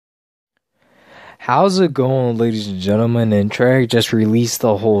How's it going, ladies and gentlemen? And Trey just released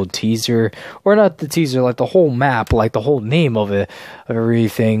the whole teaser, or not the teaser, like the whole map, like the whole name of it,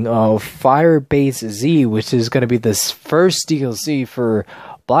 everything. Firebase Z, which is going to be this first DLC for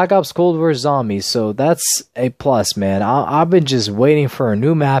Black Ops Cold War Zombies. So that's a plus, man. I've been just waiting for a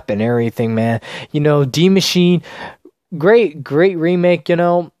new map and everything, man. You know, D Machine. Great remake, you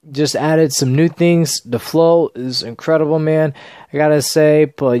know, just added some new things. The flow is incredible, man, I gotta say,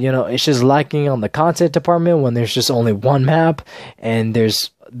 but, you know, it's just lacking on the content department when there's just only one map, and there's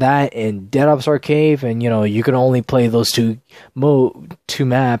that in Dead Ops Arcade, and, you know, you can only play those two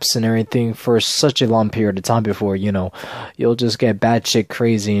maps and everything for such a long period of time before, you know, you'll just get batshit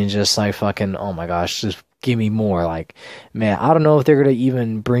crazy and just like fucking, oh my gosh, just give me more. Like, man, I don't know if they're gonna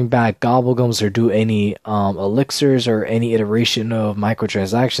even bring back gobblegums or do any elixirs or any iteration of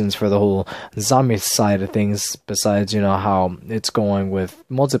microtransactions for the whole zombie side of things, besides, you know, how it's going with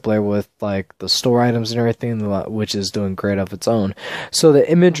multiplayer with like the store items and everything, which is doing great of its own. So the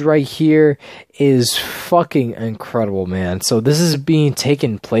image right here is fucking incredible, man. So this is being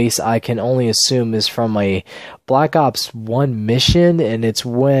taken place, I can only assume, is from a Black Ops 1 mission, and it's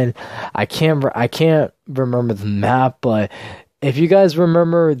when I can't remember the map, but if you guys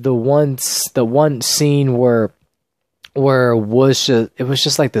remember the one scene where it was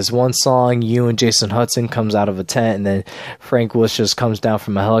just like this one song, you and Jason Hudson comes out of a tent, and then Frank Woods just comes down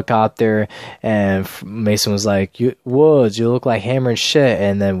from a helicopter, and Mason was like, Woods, you look like Hammer and shit,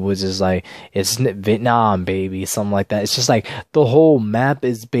 and then Woods is like, it's Vietnam, baby, something like that. It's just like the whole map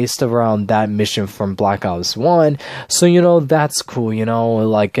is based around that mission from Black Ops 1, so, you know, that's cool, you know,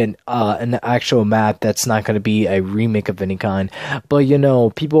 like an actual map that's not going to be a remake of any kind. But, you know,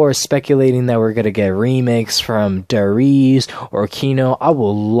 people are speculating that we're going to get remakes from or Kino. I would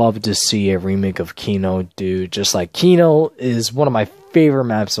love to see a remake of Kino, dude. Just like, Kino is one of my favorite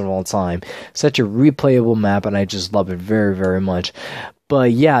maps of all time. Such a replayable map, and I just love it very, very much.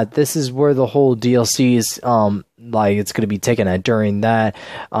 But yeah, this is where the whole DLC is, like, it's going to be taken at during that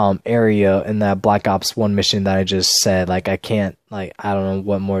area in that Black Ops 1 mission that I just said. Like, I can't, like, I don't know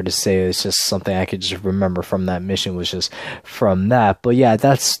what more to say. It's just something I could just remember from that mission, was just from that. But yeah,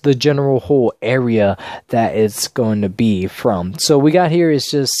 that's the general whole area that it's going to be from. So we got here is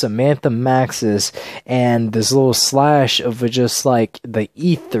just Samantha Maxis and this little slash of just like the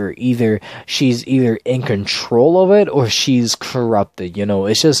ether. She's either in control of it or she's corrupted, you know.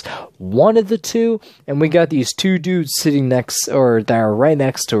 It's just one of the two, and we got these two dudes sitting next, or that are right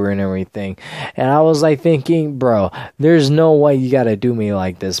next to her and everything. And I was like thinking, bro, there's no way you gotta do me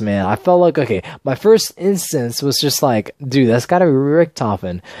like this, man. I felt like, okay, my first instance was just like, dude, that's gotta be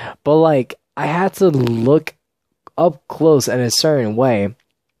Richtofen. But like, I had to look up close in a certain way,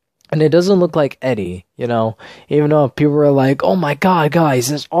 and it doesn't look like Eddie, you know, even though people were like, oh my god,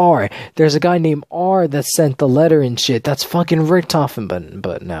 guys, it's R. There's a guy named R that sent the letter and shit. That's fucking Richtofen.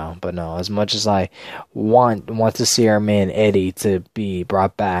 But no, as much as I want to see our man Eddie to be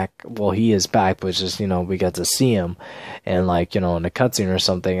brought back, well, he is back, but just, you know, we got to see him, and like, you know, in a cutscene or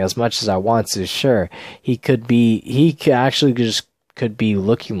something, as much as I want to, sure, he could actually just could be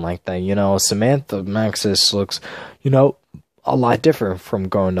looking like that, you know. Samantha Maxis looks, you know, a lot different from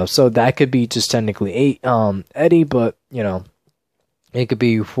growing up, so that could be just technically Eddie, but, you know, it could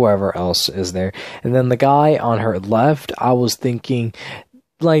be whoever else is there. And then the guy on her left, I was thinking,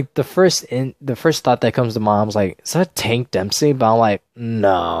 like, the first thought that comes to mind was like, is that Tank Dempsey? But I'm like,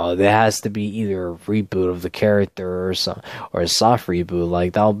 no, there has to be either a reboot of the character or a soft reboot.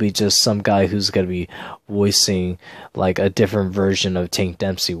 Like, that'll be just some guy who's gonna be voicing like a different version of Tank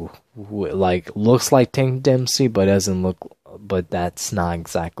Dempsey, like looks like Tank Dempsey but doesn't look, but that's not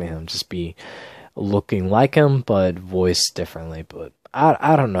exactly him, just be looking like him but voiced differently. But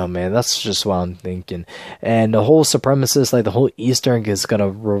I don't know, man. That's just what I'm thinking. And the whole supremacist, like the whole Easter egg, is gonna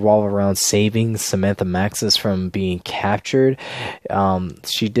revolve around saving Samantha Maxis from being captured.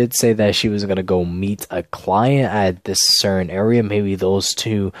 She did say that she was gonna go meet a client at this certain area. Maybe those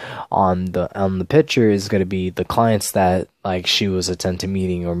two on the picture is gonna be the clients that, like, she was attempting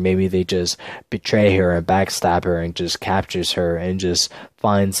meeting, or maybe they just betray her and backstab her and just captures her and just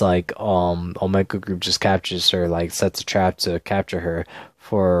finds, like, Omega Group just captures her, like sets a trap to capture her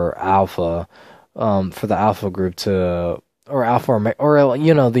for Alpha, for the Alpha Group to, or Alpha, or,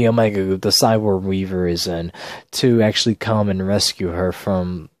 you know, the Omega Group, the Cyborg Weaver is in, to actually come and rescue her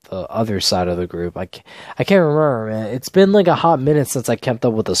from the other side of the group. I can't remember, man. It's been like a hot minute since I kept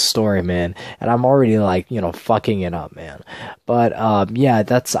up with the story, man, and I'm already, like, you know, fucking it up, man. But yeah,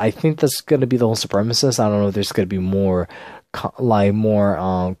 I think that's gonna be the whole supremacist. I don't know if there's gonna be more like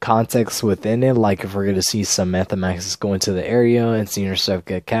more context within it, like if we're gonna see some Mathemaxes go into the area and seeing her stuff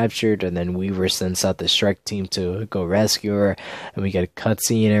get captured, and then Weaver sends out the strike team to go rescue her, and we get a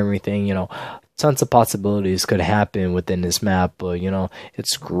cutscene and everything, you know. Tons of possibilities could happen within this map, but you know,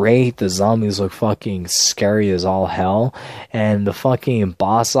 it's great. The zombies look fucking scary as all hell, and the fucking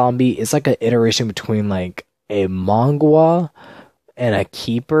boss zombie is like an iteration between like a Mongwa and a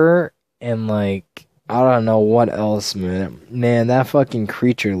Keeper, and like I don't know what else, man. Man, that fucking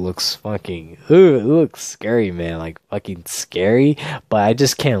creature looks fucking, it looks scary, man. Like fucking scary. But I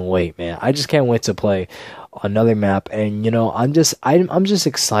just can't wait, man. I just can't wait to play another map. And you know, I'm just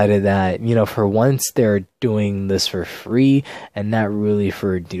excited that, you know, for once they're doing this for free and not really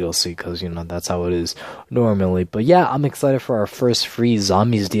for DLC, because you know that's how it is normally. But yeah, I'm excited for our first free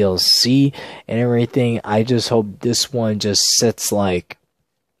Zombies DLC and everything. I just hope this one just sets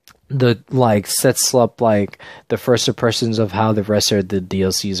sets up like the first impressions of how the rest of the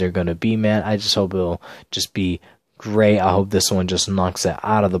DLCs are gonna be, man. I just hope it'll just be great. I hope this one just knocks it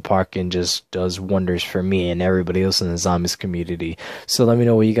out of the park and just does wonders for me and everybody else in the Zombies community. So let me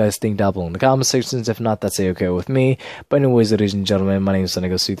know what you guys think down below in the comment sections. If not, that's okay with me. But anyways, ladies and gentlemen, my name is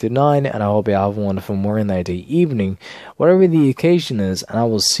Senegal239, and I hope you have a wonderful morning, night, day, evening, whatever the occasion is, and I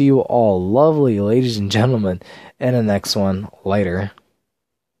will see you all lovely ladies and gentlemen in the next one. Later.